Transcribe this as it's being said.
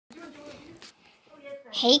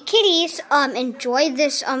Hey kitties, enjoy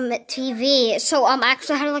this TV. So I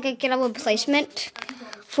actually had to get a replacement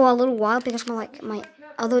for a little while because my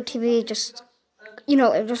other TV just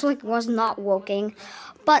it just was not working.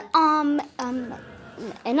 But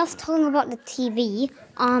enough talking about the TV.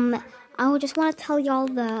 I would just want to tell y'all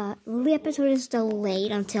the episode is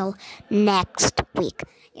delayed until next week.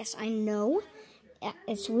 Yes, I know.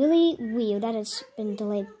 It's really weird that it's been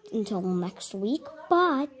delayed until next week,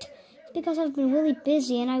 but it's because I've been really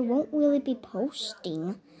busy and I won't really be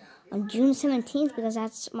posting on June 17th because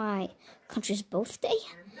that's my country's birthday,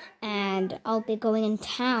 and I'll be going in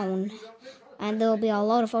town, and there'll be a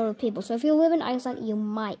lot of other people. So if you live in Iceland, you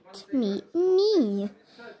might meet me.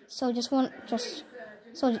 So just want to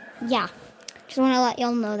let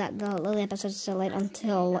y'all know that the Lily episode is delayed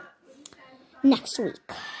until next week.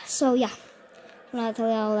 So yeah. I'm gonna tell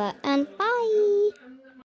you all that, and bye!